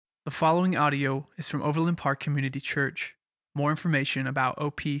The following audio is from Overland Park Community Church. More information about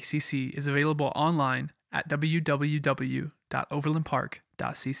OPCC is available online at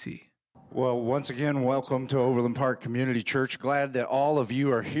www.overlandpark.cc. Well, once again, welcome to Overland Park Community Church. Glad that all of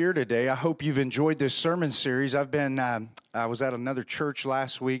you are here today. I hope you've enjoyed this sermon series. I was at another church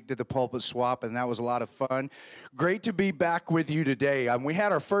last week, did the pulpit swap, and that was a lot of fun. Great to be back with you today. We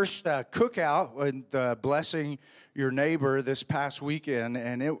had our first cookout and blessing your neighbor this past weekend,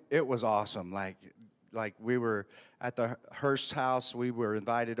 and it was awesome. Like we were at the Hearst house. We were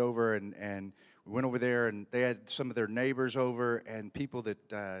invited over, and we went over there, and they had some of their neighbors over and people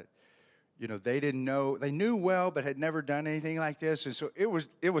that they didn't know. They knew well, but had never done anything like this. And so it was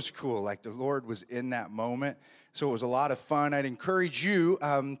cool. Like the Lord was in that moment. So it was a lot of fun. I'd encourage you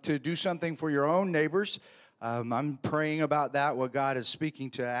to do something for your own neighbors. I'm praying about that, what God is speaking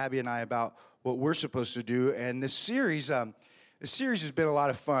to Abby and I about what we're supposed to do. And this series has been a lot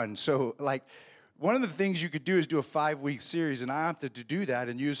of fun. So like one of the things you could do is do a 5-week series, and I opted to do that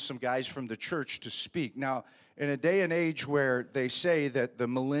and use some guys from the church to speak. Now, in a day and age where they say that the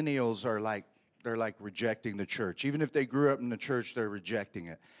millennials are they're rejecting the church. Even if they grew up in the church, they're rejecting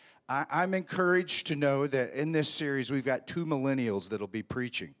it. I'm encouraged to know that in this series, we've got 2 millennials that'll be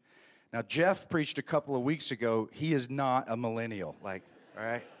preaching. Now, Jeff preached a couple of weeks ago. He is not a millennial, all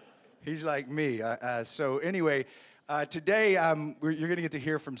right? He's like me. So anyway, today you're going to get to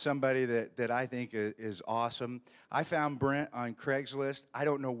hear from somebody that I think is awesome. I found Brent on Craigslist. I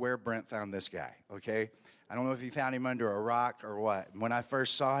don't know where Brent found this guy, okay? I don't know if he found him under a rock or what. When I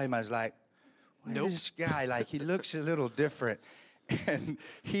first saw him, I was like, what is this guy? He looks a little different. And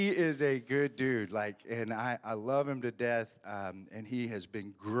he is a good dude. And I love him to death. And he has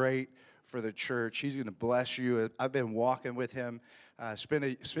been great for the church. He's going to bless you. I've been walking with him. Spent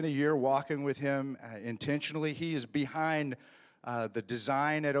a year walking with him intentionally. He is behind the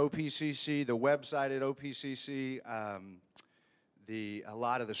design at OPCC, the website at OPCC, a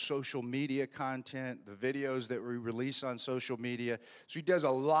lot of the social media content, the videos that we release on social media. So he does a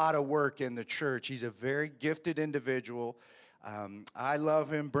lot of work in the church. He's a very gifted individual. I love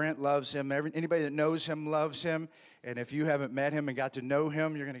him. Brent loves him. Anybody that knows him loves him. And if you haven't met him and got to know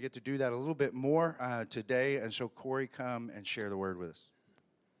him, you're going to get to do that a little bit more today. And so, Corey, come and share the word with us.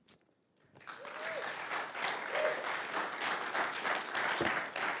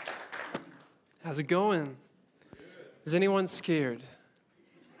 How's it going? Is anyone scared?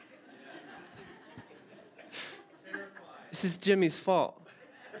 This is Jimmy's fault.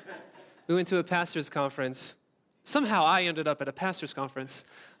 We went to a pastor's conference. Somehow I ended up at a pastor's conference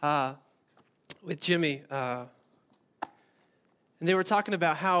with Jimmy. And they were talking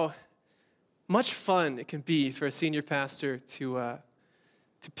about how much fun it can be for a senior pastor to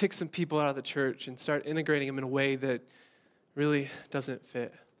pick some people out of the church and start integrating them in a way that really doesn't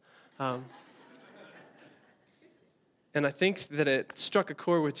fit. And I think that it struck a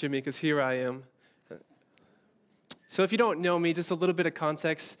chord with Jimmy because here I am. So if you don't know me, just a little bit of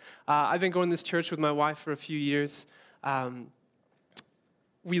context. I've been going to this church with my wife for a few years.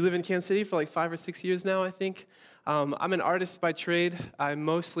 We live in Kansas City for 5 or 6 years now, I think. I'm an artist by trade. I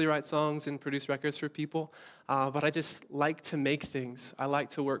mostly write songs and produce records for people. But I just like to make things. I like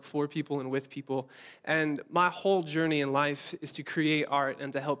to work for people and with people. And my whole journey in life is to create art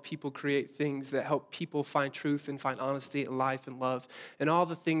and to help people create things that help people find truth and find honesty in life and love and all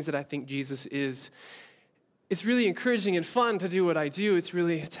the things that I think Jesus is. It's really encouraging and fun to do what I do. It's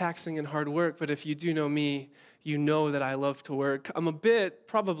really taxing and hard work. But if you do know me, you know that I love to work. I'm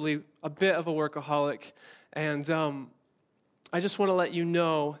probably a bit of a workaholic. And I just want to let you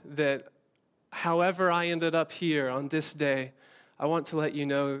know that however I ended up here on this day, I want to let you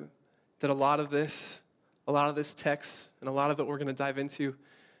know that a lot of this text and a lot of it we're going to dive into,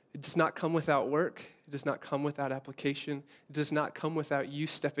 it does not come without work. It does not come without application. It does not come without you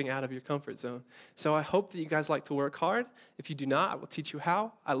stepping out of your comfort zone. So I hope that you guys like to work hard. If you do not, I will teach you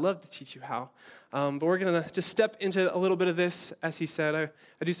how. I love to teach you how. But we're going to just step into a little bit of this. As he said, I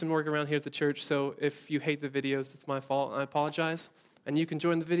do some work around here at the church, so if you hate the videos, that's my fault, and I apologize. And you can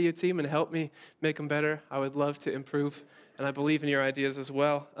join the video team and help me make them better. I would love to improve, and I believe in your ideas as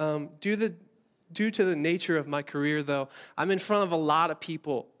well. Due to the nature of my career, though, I'm in front of a lot of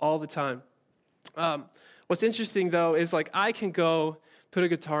people all the time. What's interesting, though, is I can go put a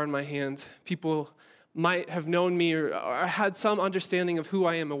guitar in my hand. People might have known me or had some understanding of who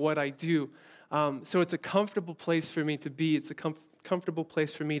I am and what I do. So it's a comfortable place for me to be. It's a comfortable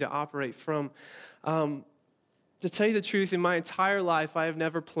place for me to operate from. To tell you the truth, in my entire life, I have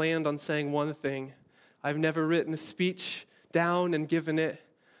never planned on saying one thing. I've never written a speech down and given it.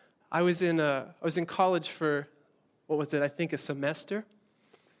 I was in college for, a semester.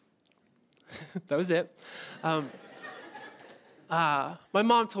 That was it. My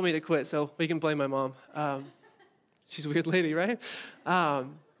mom told me to quit, so we can blame my mom. She's a weird lady, right? I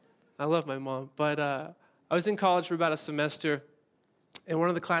love my mom. But I was in college for about a semester, and one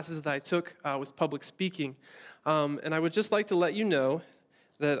of the classes that I took was public speaking. And I would just like to let you know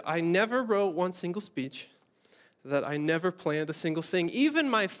that I never wrote one single speech, that I never planned a single thing, even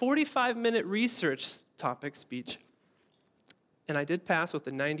my 45-minute research topic speech. And I did pass with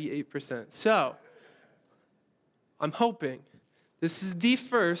a 98%. So, I'm hoping this is the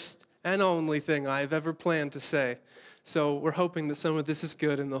first and only thing I've ever planned to say. So we're hoping that some of this is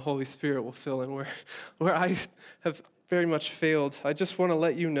good and the Holy Spirit will fill in where I have very much failed. I just want to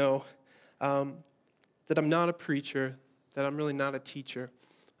let you know that I'm not a preacher, that I'm really not a teacher.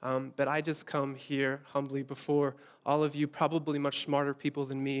 But I just come here humbly before all of you, probably much smarter people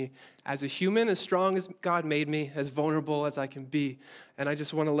than me, as a human, as strong as God made me, as vulnerable as I can be. And I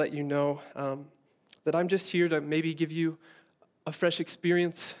just want to let you know that I'm just here to maybe give you a fresh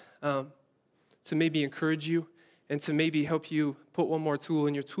experience, to maybe encourage you, and to maybe help you put one more tool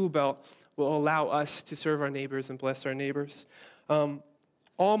in your tool belt will allow us to serve our neighbors and bless our neighbors.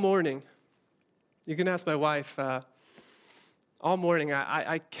 All morning, you can ask my wife, all morning,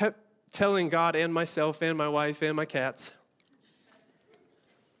 I kept telling God and myself and my wife and my cats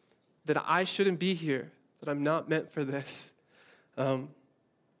that I shouldn't be here, that I'm not meant for this. I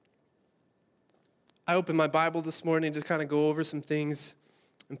opened my Bible this morning to kind of go over some things,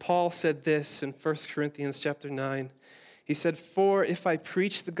 and Paul said this in 1 Corinthians chapter 9. He said, "For if I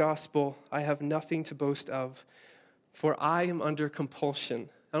preach the gospel, I have nothing to boast of, for I am under compulsion."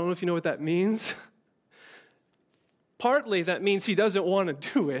 I don't know if you know what that means. Partly that means he doesn't want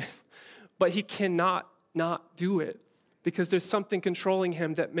to do it, but he cannot not do it because there's something controlling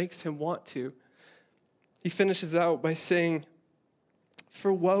him that makes him want to. He finishes out by saying,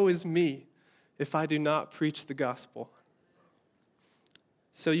 "For woe is me if I do not preach the gospel."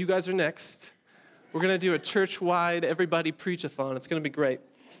 So you guys are next. We're going to do a church-wide everybody preach-a-thon. It's going to be great.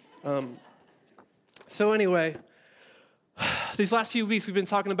 So anyway, these last few weeks we've been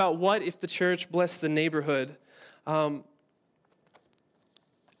talking about what if the church blessed the neighborhood. I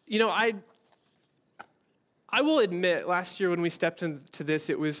will admit, last year when we stepped into this,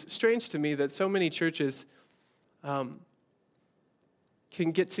 it was strange to me that so many churches can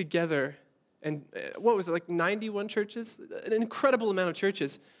get together, and what was it, like 91 churches? An incredible amount of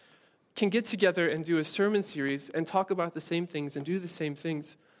churches can get together and do a sermon series and talk about the same things and do the same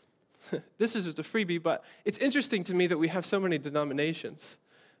things. This is just a freebie, but it's interesting to me that we have so many denominations.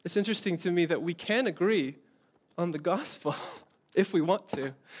 It's interesting to me that we can agree on the gospel if we want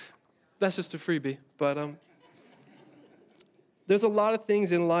to. That's just a freebie. But there's a lot of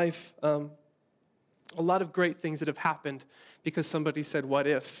things in life, a lot of great things that have happened because somebody said, "What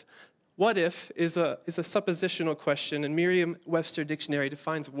if?" What if is a suppositional question, and Merriam-Webster Dictionary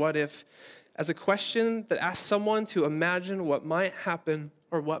defines what if as a question that asks someone to imagine what might happen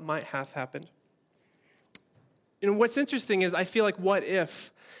or what might have happened. What's interesting is I feel like what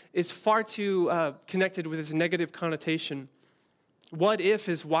if is far too connected with its negative connotation. What if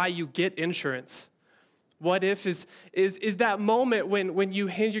is why you get insurance. What if is that moment when you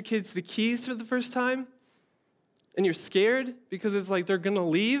hand your kids the keys for the first time and you're scared because it's like they're going to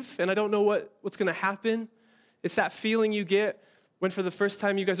leave and I don't know what's going to happen. It's that feeling you get when for the first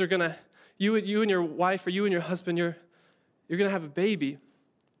time you guys are going to, you and your wife or you and your husband, you're going to have a baby.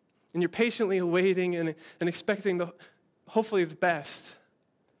 And you're patiently awaiting and expecting hopefully the best.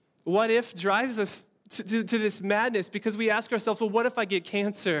 What if drives us to this madness because we ask ourselves, well, what if I get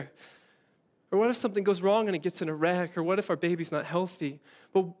cancer? Or what if something goes wrong and it gets in a wreck? Or what if our baby's not healthy?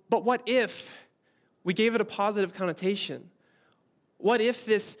 But what if we gave it a positive connotation? What if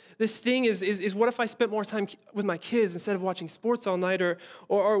this thing is what if I spent more time with my kids instead of watching sports all night?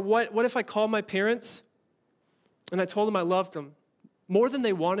 Or what if I called my parents and I told them I loved them more than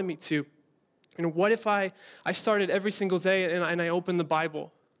they wanted me to? What if I started every single day and I opened the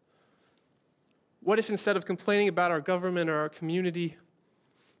Bible? What if instead of complaining about our government or our community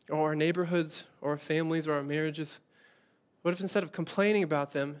or our neighborhoods or our families or our marriages, what if instead of complaining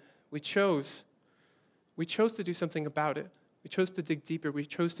about them, we chose to do something about it? We chose to dig deeper. We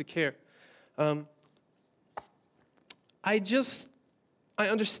chose to care. I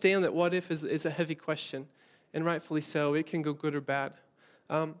understand that what if is a heavy question, and rightfully so. It can go good or bad.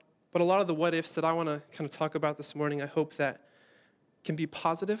 But a lot of the what ifs that I want to kind of talk about this morning, I hope that can be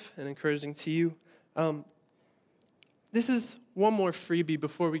positive and encouraging to you. This is one more freebie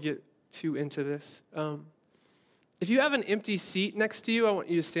before we get too into this. If you have an empty seat next to you, I want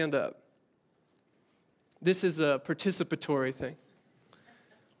you to stand up. This is a participatory thing.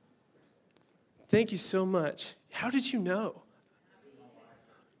 Thank you so much. How did you know?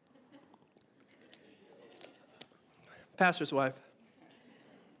 Pastor's wife.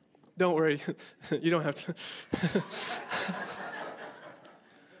 Don't worry. You don't have to.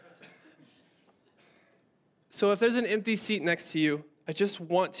 So if there's an empty seat next to you, I just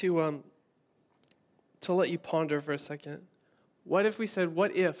want to let you ponder for a second. What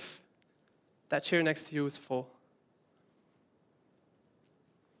if that chair next to you was full?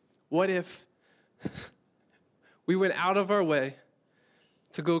 What if we went out of our way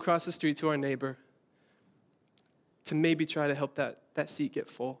to go across the street to our neighbor to maybe try to help that seat get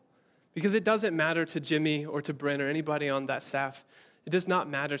full? Because it doesn't matter to Jimmy or to Brent or anybody on that staff. It does not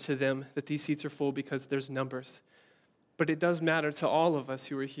matter to them that these seats are full because there's numbers. But it does matter to all of us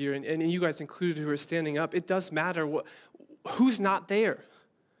who are here, and you guys included who are standing up. It does matter who's not there,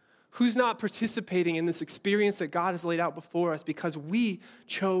 who's not participating in this experience that God has laid out before us because we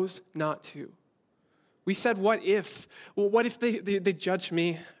chose not to. We said, what if? Well, what if they judge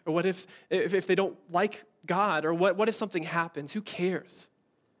me? Or what if they don't like God? Or what if something happens? Who cares?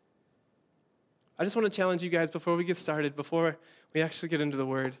 I just want to challenge you guys before we get started, before we actually get into the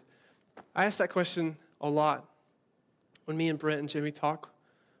Word. I ask that question a lot when me and Brent and Jimmy talk.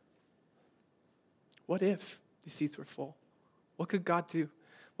 What if these seats were full? What could God do?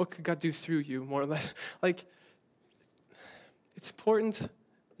 What could God do through you, more or less? Like, it's important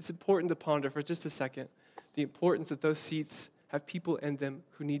to ponder for just a second the importance that those seats have people in them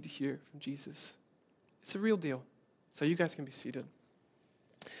who need to hear from Jesus. It's a real deal. So you guys can be seated.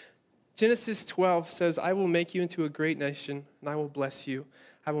 Genesis 12 says, I will make you into a great nation, and I will bless you.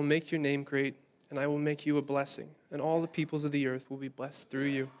 I will make your name great, and I will make you a blessing, and all the peoples of the earth will be blessed through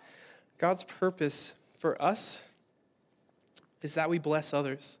you. God's purpose for us is that we bless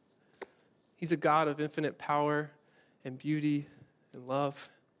others. He's a God of infinite power and beauty and love,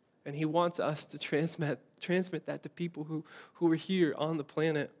 and he wants us to transmit that to people who are here on the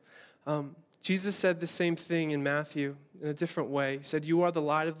planet. Jesus said the same thing in Matthew in a different way. He said, you are the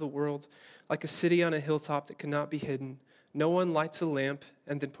light of the world, like a city on a hilltop that cannot be hidden. No one lights a lamp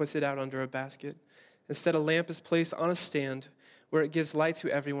and then puts it out under a basket. Instead, a lamp is placed on a stand where it gives light to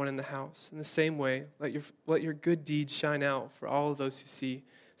everyone in the house. In the same way, let your good deeds shine out for all of those who see,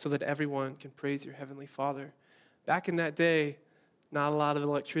 so that everyone can praise your heavenly Father. Back in that day, not a lot of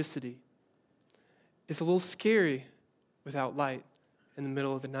electricity. It's a little scary without light in the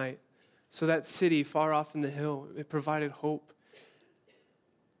middle of the night. So that city far off in the hill, it provided hope.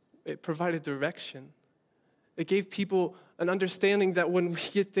 It provided direction. It gave people an understanding that when we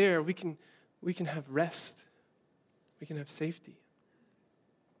get there, we can have rest. We can have safety.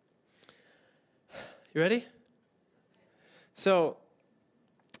 You ready? So,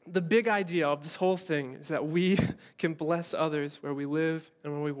 the big idea of this whole thing is that we can bless others where we live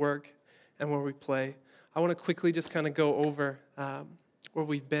and where we work and where we play. I want to quickly just kind of go over where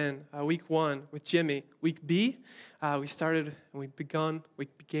we've been. Week 1 with Jimmy. Week B, we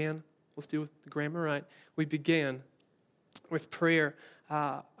began, let's do the grammar right. We began with prayer.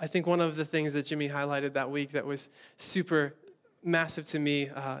 I think one of the things that Jimmy highlighted that week that was super massive to me,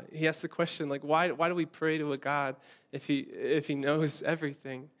 he asked the question, like, why do we pray to a God if he knows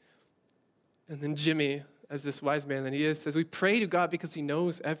everything? And then Jimmy, as this wise man that he is, says, we pray to God because he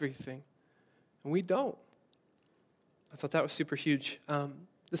knows everything. And we don't. I thought that was super huge.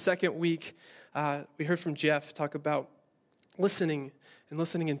 The second week, we heard from Jeff talk about listening and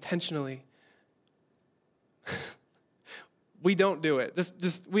listening intentionally. We don't do it.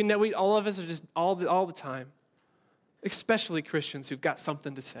 We know all of us are just all the time, especially Christians who've got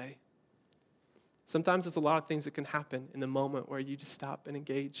something to say. Sometimes there's a lot of things that can happen in the moment where you just stop and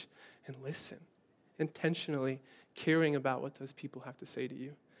engage and listen, intentionally caring about what those people have to say to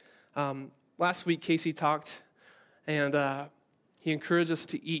you. Last week, Casey talked, and he encouraged us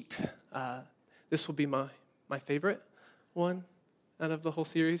to eat. This will be my favorite one out of the whole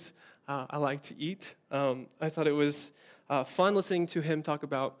series. I like to eat. I thought it was fun listening to him talk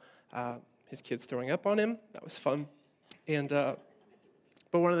about his kids throwing up on him. That was fun. And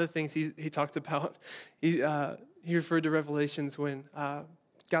but one of the things he talked about, he referred to Revelations when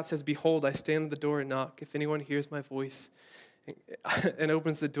God says, behold, I stand at the door and knock. If anyone hears my voice and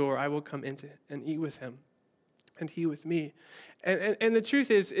opens the door, I will come into and eat with him, and he with me. And the truth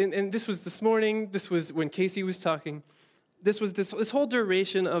is, and this was this morning, this was when Casey was talking, this was this whole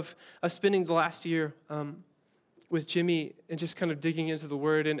duration of spending the last year with Jimmy and just kind of digging into the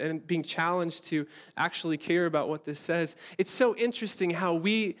Word and being challenged to actually care about what this says. It's so interesting how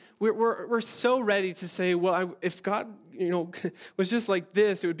we're so ready to say, well, if God was just like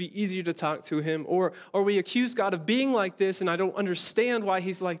this, it would be easier to talk to him. Or we accuse God of being like this, and I don't understand why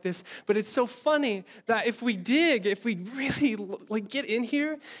he's like this. But it's so funny that if we really get in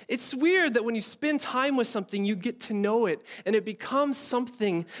here, it's weird that when you spend time with something, you get to know it, and it becomes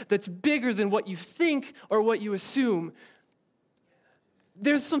something that's bigger than what you think or what you assume.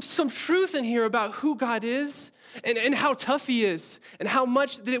 There's some truth in here about who God is and how tough he is and how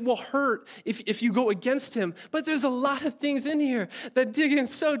much that it will hurt if you go against him. But there's a lot of things in here that dig in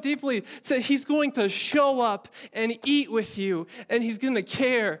so deeply that he's going to show up and eat with you, and he's going to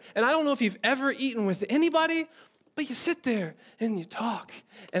care. And I don't know if you've ever eaten with anybody, but you sit there and you talk,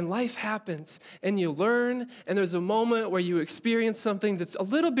 and life happens, and you learn, and there's a moment where you experience something that's a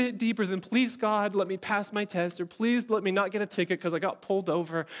little bit deeper than, please God, let me pass my test, or please let me not get a ticket because I got pulled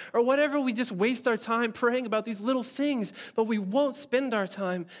over, or whatever. We just waste our time praying about these little things, but we won't spend our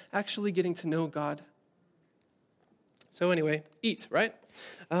time actually getting to know God. So anyway, eat, right?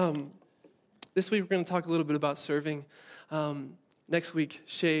 This week we're going to talk a little bit about serving. Next week,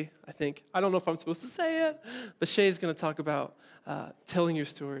 Shay, I think, I don't know if I'm supposed to say it, but Shay is going to talk about telling your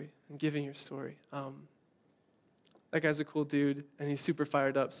story and giving your story. That guy's a cool dude, and he's super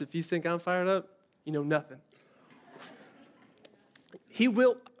fired up. So if you think I'm fired up, you know nothing. He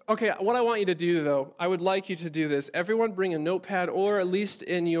will. Okay, what I want you to do, though, I would like you to do this. Everyone bring a notepad, or at least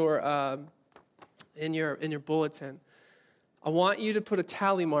in your bulletin. I want you to put a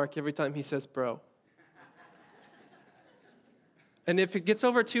tally mark every time he says bro. And if it gets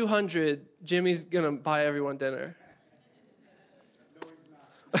over 200, Jimmy's going to buy everyone dinner. No,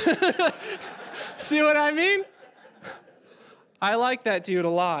 he's not. See what I mean? I like that dude a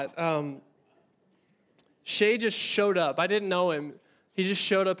lot. Shay just showed up. I didn't know him. He just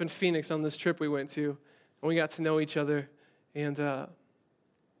showed up in Phoenix on this trip we went to. And we got to know each other. And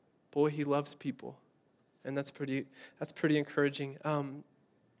boy, he loves people. And that's pretty encouraging.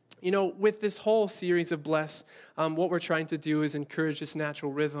 With this whole series of Bless, what we're trying to do is encourage this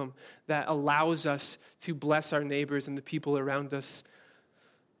natural rhythm that allows us to bless our neighbors and the people around us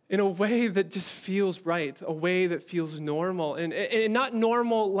in a way that just feels right, a way that feels normal. And not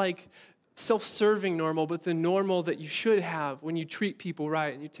normal like self-serving normal, but the normal that you should have when you treat people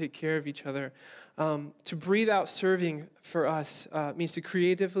right and you take care of each other. To breathe out serving for us means to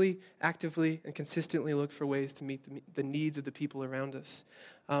creatively, actively, and consistently look for ways to meet the needs of the people around us.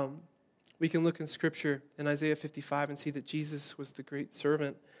 We can look in Scripture in Isaiah 55 and see that Jesus was the great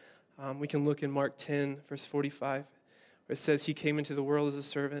servant. We can look in Mark 10, verse 45, where it says he came into the world as a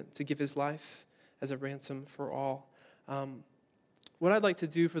servant to give his life as a ransom for all. What I'd like to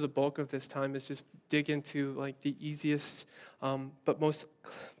do for the bulk of this time is just dig into the easiest, but most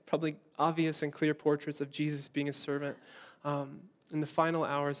probably obvious and clear portraits of Jesus being a servant in the final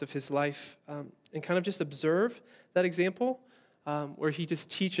hours of his life, and kind of just observe that example where he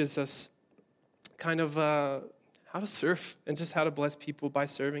just teaches us kind of how to serve and just how to bless people by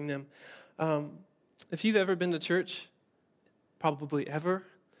serving them. If you've ever been to church, probably ever,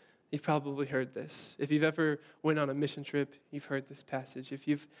 you've probably heard this. If you've ever went on a mission trip, you've heard this passage. If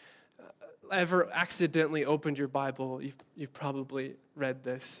you've ever accidentally opened your Bible, you've probably read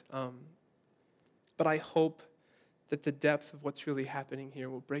this. But I hope that the depth of what's really happening here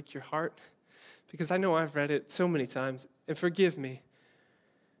will break your heart, because I know I've read it so many times, and forgive me.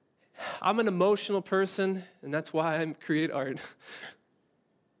 I'm an emotional person, and that's why I create art.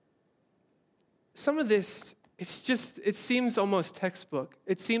 Some of this, it seems almost textbook.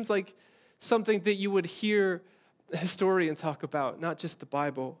 It seems like something that you would hear a historian talk about, not just the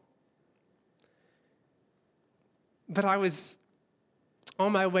Bible. But I was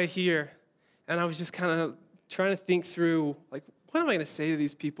on my way here, and I was just kind of trying to think through, what am I going to say to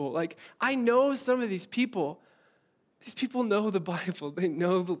these people? I know some of these people. These people know the Bible. They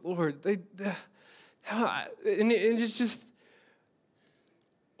know the Lord. And it's just,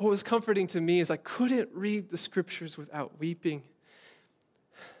 what was comforting to me is I couldn't read the Scriptures without weeping.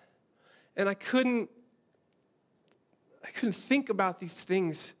 And I couldn't think about these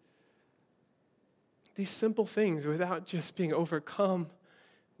things, these simple things, without just being overcome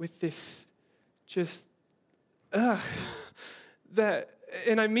with this just, that,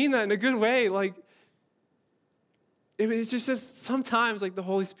 and I mean that in a good way, it's just sometimes the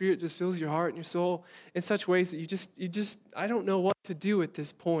Holy Spirit just fills your heart and your soul in such ways that you just, I don't know what to do at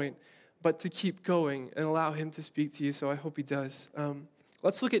this point, but to keep going and allow him to speak to you, so I hope he does.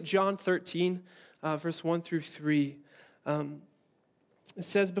 Let's look at John 13, verse 1 through 3. It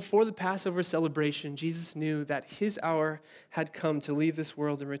says, before the Passover celebration, Jesus knew that his hour had come to leave this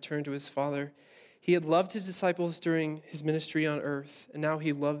world and return to his Father. He had loved his disciples during his ministry on earth, and now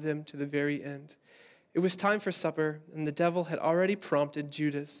he loved them to the very end. It was time for supper, and the devil had already prompted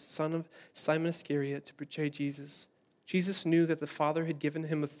Judas, son of Simon Iscariot, to betray Jesus. Jesus knew that the Father had given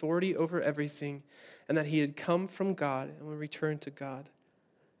him authority over everything, and that he had come from God and would return to God.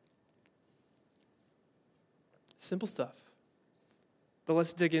 Simple stuff. But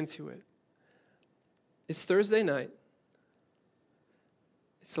let's dig into it. It's Thursday night.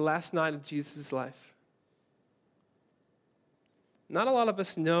 It's the last night of Jesus' life. Not a lot of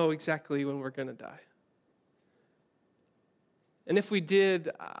us know exactly when we're going to die. And if we did,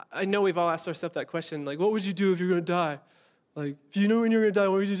 I know we've all asked ourselves that question, like, what would you do if you're going to die? Like, if you knew when you were going to die,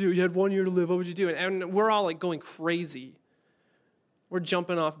 what would you do? You had 1 year to live, what would you do? And we're all like going crazy. We're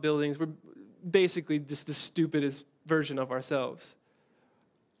jumping off buildings. We're basically just the stupidest version of ourselves.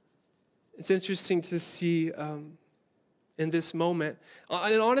 It's interesting to see in this moment,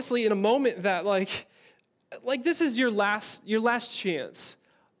 and honestly, in a moment that like this is your last chance.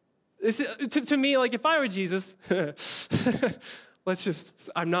 To me, like if I were Jesus,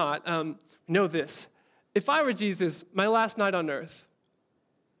 I'm not. Know this. If I were Jesus, my last night on earth,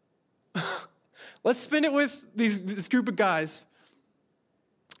 let's spend it with this group of guys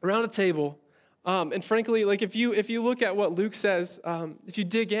around a table. And frankly, like if you look at what Luke says, if you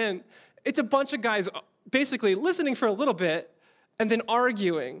dig in, it's a bunch of guys basically listening for a little bit and then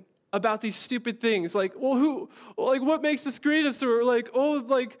arguing about these stupid things, like, what makes this greatest, or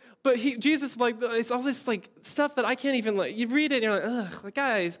Jesus, like, it's all this like stuff that I can't even like. You read it and you're like, ugh, like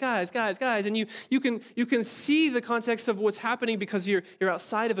guys, and you can see the context of what's happening because you're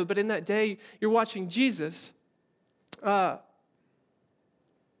outside of it. But in that day, you're watching Jesus, not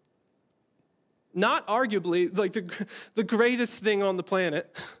arguably like the greatest thing on the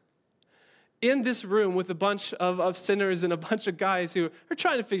planet. In this room with a bunch of sinners and a bunch of guys who are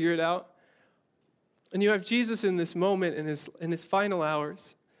trying to figure it out. And you have Jesus in this moment, in his final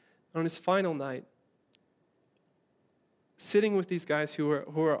hours, on his final night, sitting with these guys who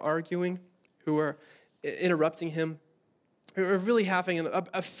are arguing, who are interrupting him, who are really having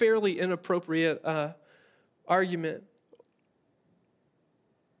a fairly inappropriate argument.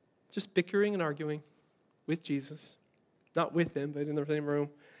 Just bickering and arguing with Jesus. Not with him, but in the same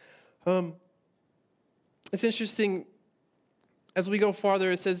room. It's interesting, as we go farther,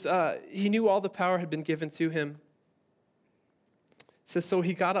 it says, he knew all the power had been given to him. It says, so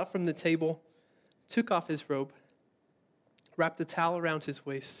he got up from the table, took off his robe, wrapped a towel around his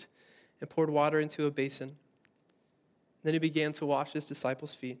waist, and poured water into a basin. Then he began to wash his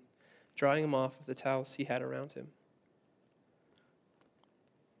disciples' feet, drying them off with the towels he had around him.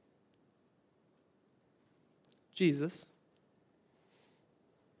 Jesus,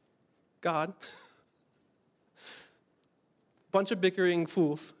 God, bunch of bickering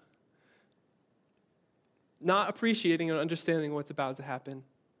fools, not appreciating and understanding what's about to happen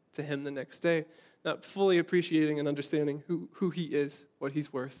to him the next day, not fully appreciating and understanding who he is, what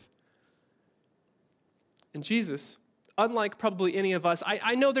he's worth. And Jesus, unlike probably any of us,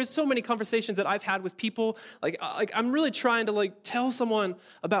 I know there's so many conversations that I've had with people, like I'm really trying to like tell someone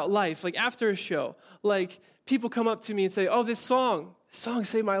about life, like after a show, like people come up to me and say, oh, this song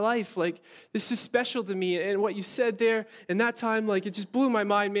saved my life. Like, this is special to me. And what you said there in that time, like, it just blew my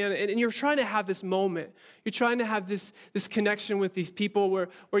mind, man. And you're trying to have this moment. You're trying to have this connection with these people where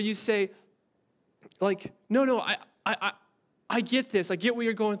you say, like, no, I get this. I get what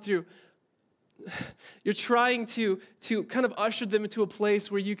you're going through. You're trying to kind of usher them into a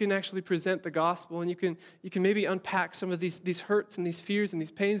place where you can actually present the gospel, and you can maybe unpack some of these hurts and these fears and these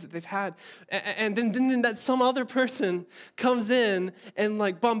pains that they've had, and then that some other person comes in and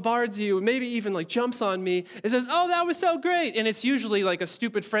like bombards you, and maybe even like jumps on me and says, "Oh, that was so great!" And it's usually like a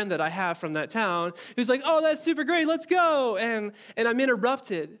stupid friend that I have from that town who's like, "Oh, that's super great, let's go!" And I'm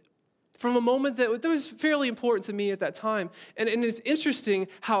interrupted from a moment that was fairly important to me at that time, and it's interesting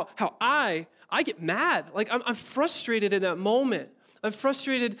how I get mad. Like, I'm frustrated in that moment. I'm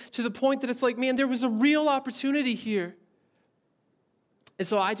frustrated to the point that it's like, man, there was a real opportunity here. And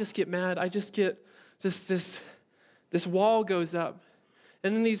so I just get mad. I just get this wall goes up.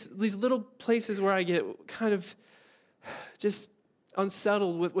 And then these little places where I get kind of just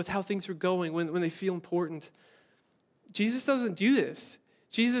unsettled with how things are going when they feel important. Jesus doesn't do this.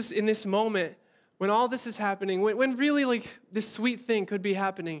 Jesus, in this moment, when all this is happening, when really like this sweet thing could be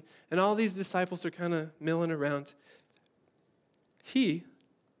happening, and all these disciples are kind of milling around, he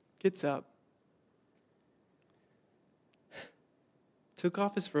gets up, took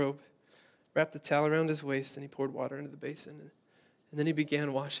off his robe, wrapped the towel around his waist, and he poured water into the basin. And then he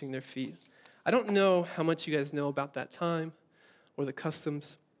began washing their feet. I don't know how much you guys know about that time or the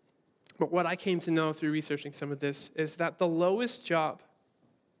customs, but what I came to know through researching some of this is that the lowest job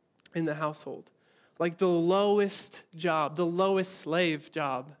in the household, like the lowest job, the lowest slave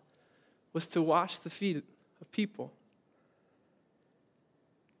job, was to wash the feet of people.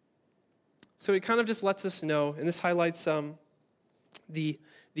 So it kind of just lets us know, and this highlights the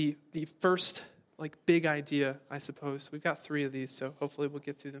first like big idea, I suppose. We've got 3 of these, so hopefully we'll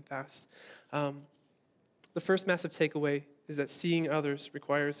get through them fast. The first massive takeaway is that seeing others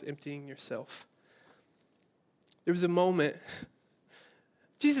requires emptying yourself. There was a moment,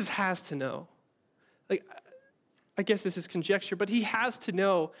 Jesus has to know. Like, I guess this is conjecture, but he has to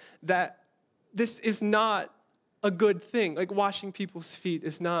know that this is not a good thing. Like, washing people's feet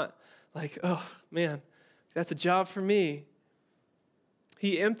is not like, oh, man, that's a job for me.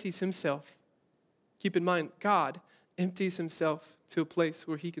 He empties himself. Keep in mind, God empties himself to a place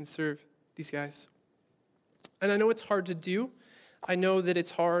where he can serve these guys. And I know it's hard to do. I know that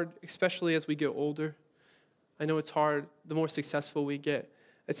it's hard, especially as we get older. I know it's hard the more successful we get.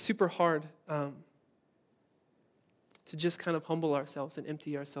 It's super hard to just kind of humble ourselves and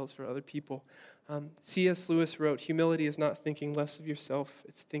empty ourselves for other people. C.S. Lewis wrote, "Humility is not thinking less of yourself,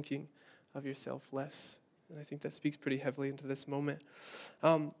 it's thinking of yourself less." And I think that speaks pretty heavily into this moment.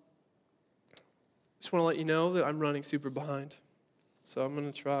 Just want to let you know that I'm running super behind. So I'm going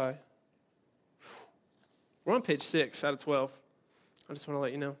to try. We're on page 6 out of 12. I just want to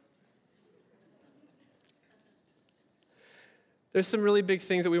let you know. There's some really big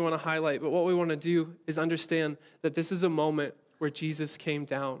things that we want to highlight, but what we want to do is understand that this is a moment where Jesus came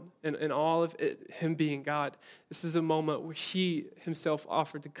down, and all of it, him being God. This is a moment where he himself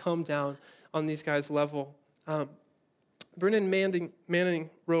offered to come down on these guys' level. Brennan Manning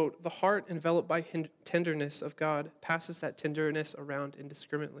wrote, "The heart enveloped by tenderness of God passes that tenderness around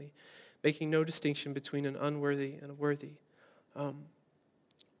indiscriminately, making no distinction between an unworthy and a worthy."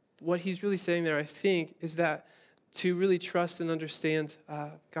 What he's really saying there, I think, is that to really trust and understand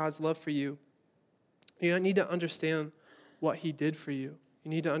God's love for you, you need to understand what he did for you. You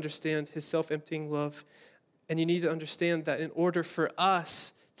need to understand his self-emptying love, and you need to understand that in order for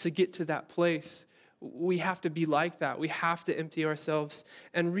us to get to that place, we have to be like that. We have to empty ourselves.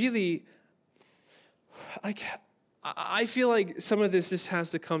 And really, like, I feel like some of this just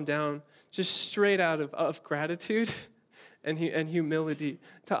has to come down just straight out of gratitude and humility,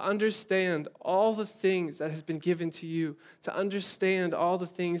 to understand all the things that has been given to you, to understand all the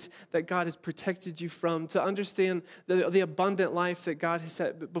things that God has protected you from, to understand the abundant life that God has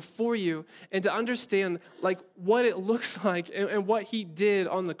set before you, and to understand like what it looks like and what he did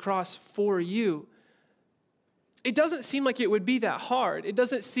on the cross for you. It doesn't seem like it would be that hard. It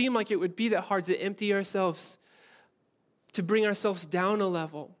doesn't seem like it would be that hard to empty ourselves, to bring ourselves down a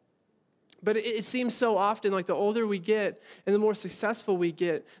level. But it seems so often like the older we get and the more successful we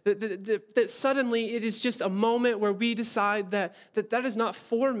get, that suddenly it is just a moment where we decide that is not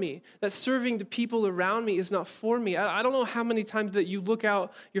for me, that serving the people around me is not for me. I don't know how many times that you look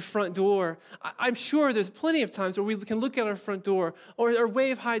out your front door. I'm sure there's plenty of times where we can look at our front door or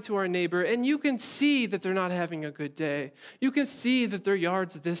wave hi to our neighbor, and you can see that they're not having a good day. You can see that their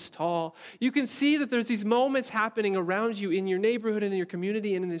yard's this tall. You can see that there's these moments happening around you in your neighborhood and in your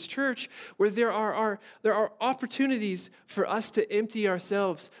community and in this church where there are opportunities for us to empty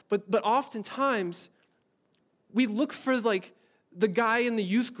ourselves. But oftentimes, we look for like the guy in the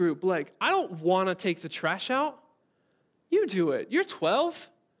youth group, like, I don't want to take the trash out. You do it. You're 12.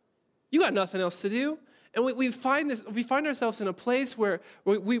 You got nothing else to do. And we find ourselves in a place where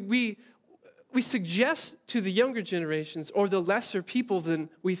we suggest to the younger generations or the lesser people than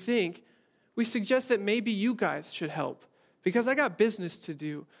we think, we suggest that maybe you guys should help. Because I got business to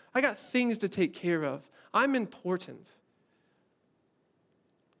do. I got things to take care of. I'm important.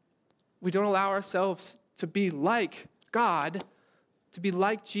 We don't allow ourselves to be like God, to be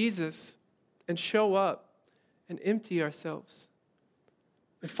like Jesus, and show up and empty ourselves.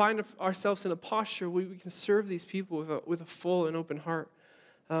 And find ourselves in a posture where we can serve these people with a full and open heart.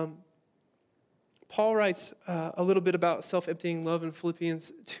 Paul writes a little bit about self-emptying love in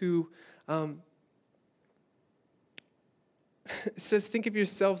Philippians 2. It says, "Think of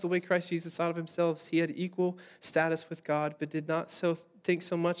yourselves the way Christ Jesus thought of himself. He had equal status with God, but did not think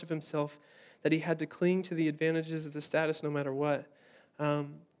so much of himself that he had to cling to the advantages of the status no matter what."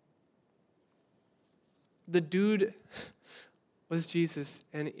 The dude was Jesus,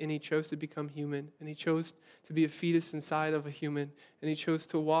 and he chose to become human, and he chose to be a fetus inside of a human, and he chose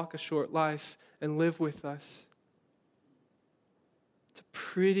to walk a short life and live with us. It's a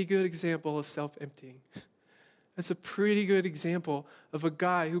pretty good example of self-emptying. It's a pretty good example of a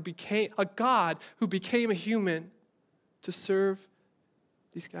God who became a human to serve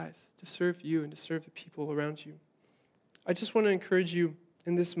these guys, to serve you and to serve the people around you. I just want to encourage you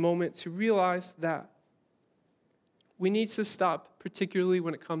in this moment to realize that We need to stop, particularly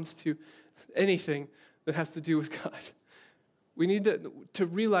when it comes to anything that has to do with God. We need to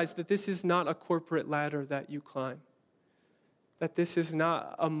realize that this is not a corporate ladder that you climb. That this is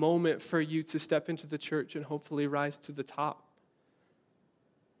not a moment for you to step into the church and hopefully rise to the top.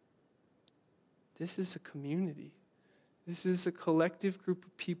 This is a community. This is a collective group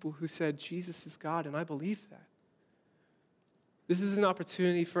of people who said, Jesus is God, and I believe that. This is an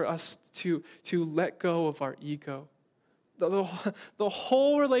opportunity for us to let go of our ego. The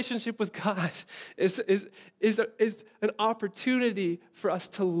whole relationship with God is an opportunity for us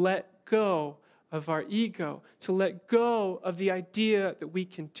to let go of our ego, to let go of the idea that we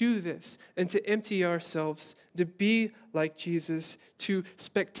can do this, and to empty ourselves, to be like Jesus, to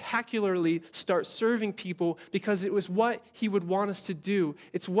spectacularly start serving people because it was what he would want us to do.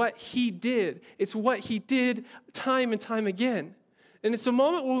 It's what he did. It's what he did time and time again. And it's a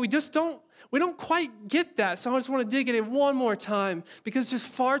moment where we don't quite get that. So I just want to dig in it one more time because there's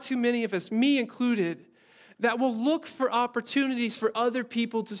far too many of us, me included, that will look for opportunities for other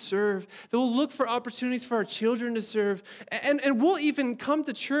people to serve. That will look for opportunities for our children to serve. And we'll even come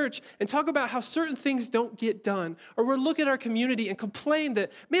to church and talk about how certain things don't get done. Or we'll look at our community and complain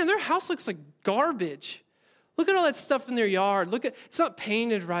that, man, their house looks like garbage. Look at all that stuff in their yard. It's not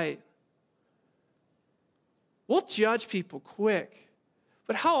painted right. We'll judge people quick.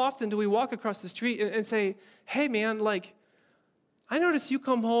 But how often do we walk across the street and say, hey, man, like, I notice you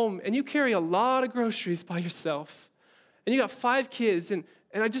come home and you carry a lot of groceries by yourself. And you got 5 kids. And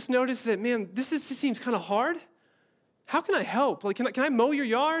I just noticed that, man, this seems kind of hard. How can I help? Like, can I mow your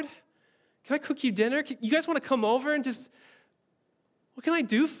yard? Can I cook you dinner? You guys want to come over and what can I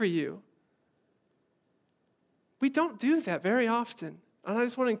do for you? We don't do that very often. And I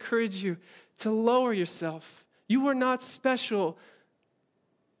just want to encourage you to lower yourself. You are not special,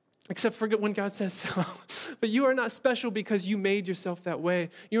 except for when God says so. But you are not special because you made yourself that way.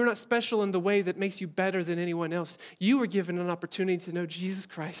 You are not special in the way that makes you better than anyone else. You were given an opportunity to know Jesus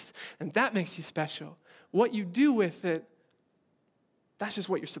Christ, and that makes you special. What you do with it, that's just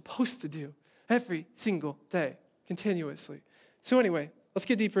what you're supposed to do every single day, continuously. So anyway, let's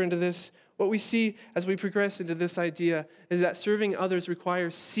get deeper into this. What we see as we progress into this idea is that serving others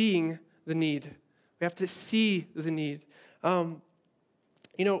requires seeing the need. We have to see the need.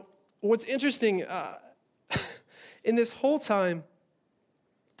 What's interesting, in this whole time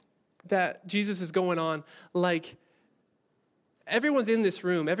that Jesus is going on, like, everyone's in this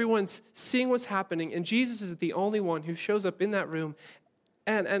room, everyone's seeing what's happening, and Jesus is the only one who shows up in that room.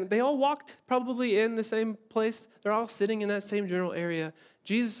 And they all walked probably in the same place. They're all sitting in that same general area.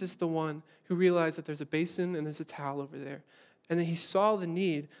 Jesus is the one who realized that there's a basin and there's a towel over there. And then he saw the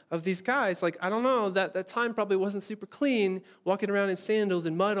need of these guys. Like, I don't know, that time probably wasn't super clean, walking around in sandals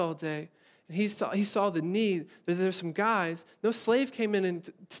and mud all day. And he saw the need. There's some guys. No slave came in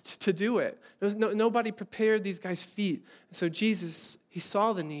to do it. Nobody prepared these guys' feet. And so Jesus, he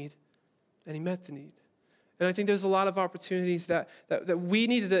saw the need, and he met the need. And I think there's a lot of opportunities that we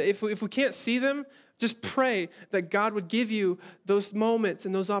need to, if we can't see them, just pray that God would give you those moments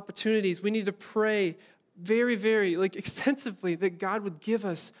and those opportunities. We need to pray very, very, extensively that God would give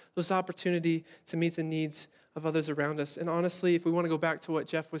us those opportunity to meet the needs of others around us. And honestly, if we want to go back to what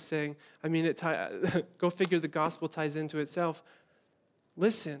Jeff was saying, I mean, go figure, the gospel ties into itself.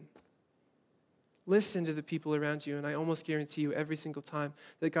 Listen to the people around you, and I almost guarantee you every single time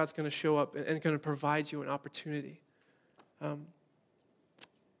that God's going to show up and going to provide you an opportunity.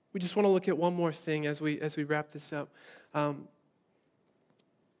 We just want to look at one more thing as we wrap this up.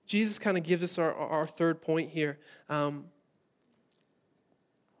 Jesus kind of gives us our third point here. The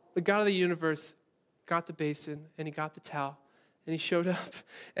God of the universe got the basin, and he got the towel, and he showed up.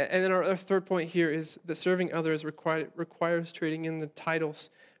 And then our third point here is that serving others requires trading in the titles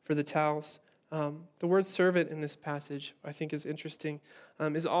for the towels. The word servant in this passage, I think, is interesting,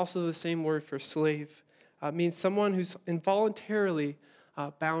 is also the same word for slave. It means someone who's involuntarily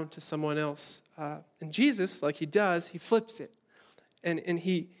bound to someone else. And Jesus, like he does, he flips it. And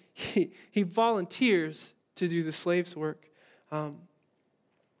he volunteers to do the slave's work.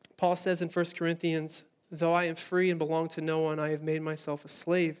 Paul says in 1 Corinthians, though I am free and belong to no one, I have made myself a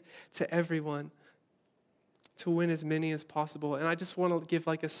slave to everyone to win as many as possible. And I just want to give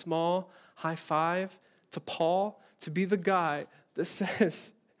a small high five to Paul to be the guy that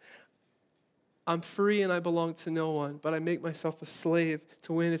says, I'm free and I belong to no one, but I make myself a slave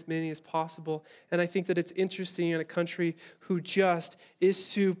to win as many as possible. And I think that it's interesting in a country who just is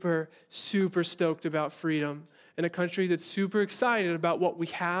super, super stoked about freedom, in a country that's super excited about what we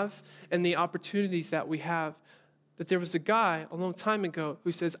have and the opportunities that we have, that there was a guy a long time ago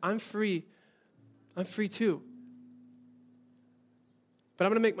who says, I'm free too. but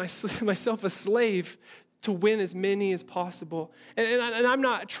I'm going to make myself a slave to win as many as possible. And I'm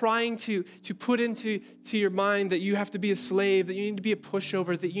not trying to put into your mind that you have to be a slave, that you need to be a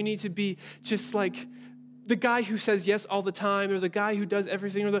pushover, that you need to be just like the guy who says yes all the time, or the guy who does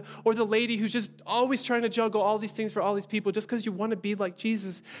everything, or the lady who's just always trying to juggle all these things for all these people just because you want to be like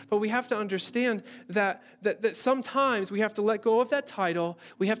Jesus. But we have to understand that sometimes we have to let go of that title.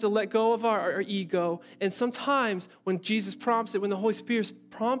 We have to let go of our ego. And sometimes when Jesus prompts it, when the Holy Spirit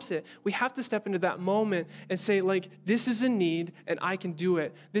prompts it, we have to step into that moment and say, like, this is a need and I can do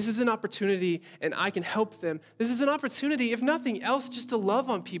it. This is an opportunity and I can help them. This is an opportunity, if nothing else, just to love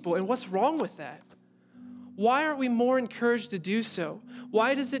on people. And what's wrong with that? Why aren't we more encouraged to do so?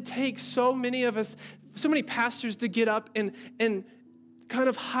 Why does it take so many of us, so many pastors to get up and kind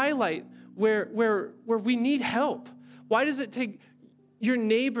of highlight where we need help? Why does it take your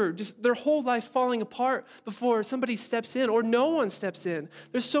neighbor, just their whole life falling apart before somebody steps in or no one steps in?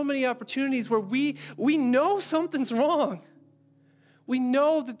 There's so many opportunities where we know something's wrong. We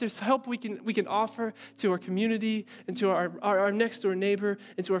know that there's help we can offer to our community and to our next door neighbor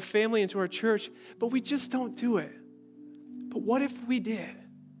and to our family and to our church, but we just don't do it. But what if we did?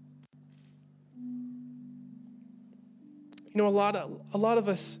 You know, a lot of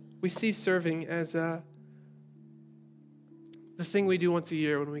us, we see serving as the thing we do once a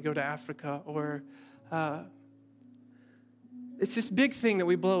year when we go to Africa, or it's this big thing that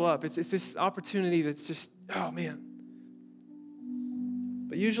we blow up. It's this opportunity that's just, oh man.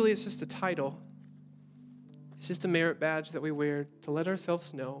 But usually it's just a title. It's just a merit badge that we wear to let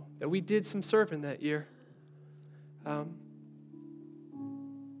ourselves know that we did some serving that year. But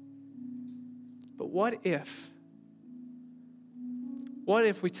what if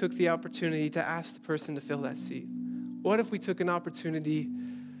we took the opportunity to ask the person to fill that seat? What if we took an opportunity,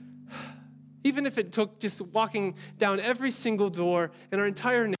 even if it took just walking down every single door in our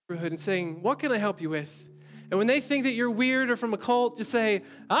entire neighborhood and saying, what can I help you with? And when they think that you're weird or from a cult, just say,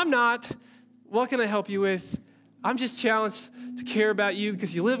 I'm not. What can I help you with? I'm just challenged to care about you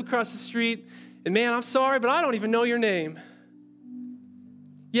because you live across the street. And man, I'm sorry, but I don't even know your name.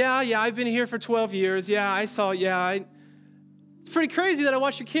 Yeah, I've been here for 12 years. Yeah, I saw, it's pretty crazy that I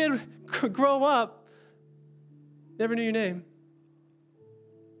watched your kid grow up. Never knew your name.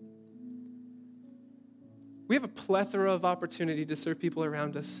 We have a plethora of opportunity to serve people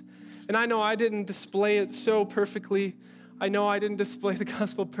around us. And I know I didn't display it so perfectly. I know I didn't display the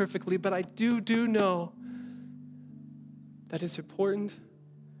gospel perfectly, but I do know that it's important,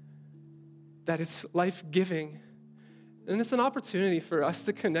 that it's life-giving, and it's an opportunity for us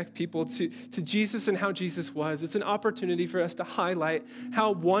to connect people to Jesus and how Jesus was. It's an opportunity for us to highlight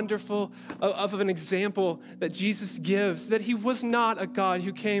how wonderful of an example that Jesus gives, that he was not a God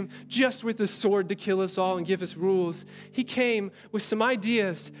who came just with a sword to kill us all and give us rules. He came with some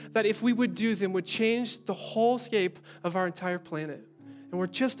ideas that if we would do them would change the whole scape of our entire planet. And we're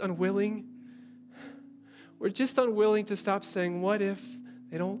just unwilling. We're just unwilling to stop saying, what if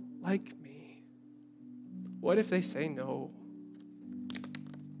they don't like me? What if they say no?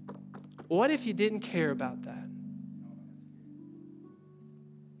 What if you didn't care about that?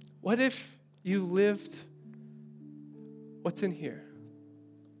 What if you lived what's in here?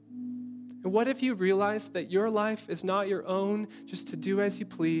 And what if you realized that your life is not your own just to do as you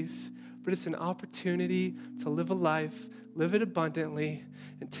please, but it's an opportunity to live a life, live it abundantly,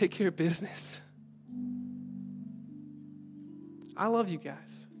 and take care of business? I love you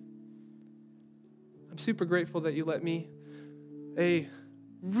guys. I'm super grateful that you let me, a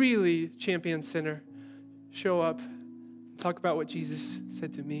really champion sinner, show up and talk about what Jesus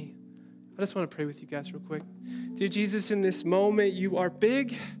said to me. I just want to pray with you guys real quick. Dear Jesus, in this moment, you are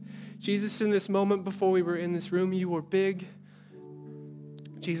big. Jesus, in this moment before we were in this room, you were big.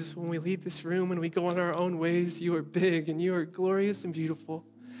 Jesus, when we leave this room and we go on our own ways, you are big and you are glorious and beautiful.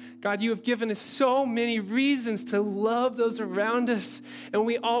 God, you have given us so many reasons to love those around us, and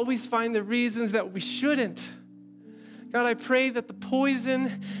we always find the reasons that we shouldn't. God, I pray that the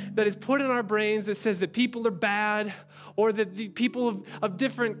poison that is put in our brains that says that people are bad or that the people of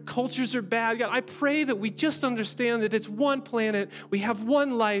different cultures are bad, God, I pray that we just understand that it's one planet, we have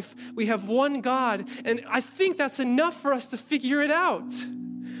one life, we have one God, and I think that's enough for us to figure it out.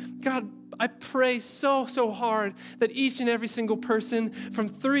 God, I pray so hard that each and every single person from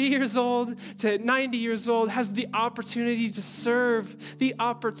 3 years old to 90 years old has the opportunity to serve, the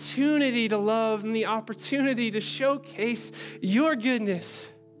opportunity to love, and the opportunity to showcase your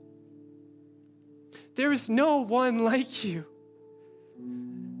goodness. There is no one like you.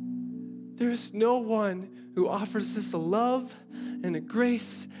 There is no one who offers us a love and a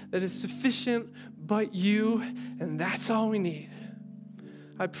grace that is sufficient but you, and that's all we need.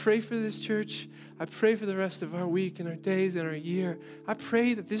 I pray for this church. I pray for the rest of our week and our days and our year. I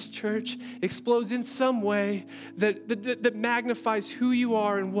pray that this church explodes in some way that magnifies who you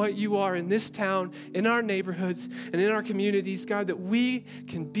are and what you are in this town, in our neighborhoods, and in our communities, God, that we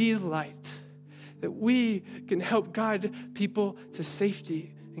can be the light, that we can help guide people to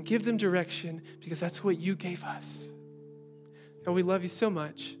safety and give them direction because that's what you gave us. God, we love you so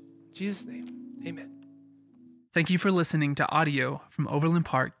much. In Jesus' name, amen. Thank you for listening to audio from Overland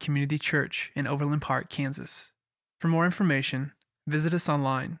Park Community Church in Overland Park, Kansas. For more information, visit us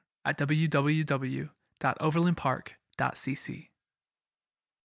online at www.overlandpark.cc.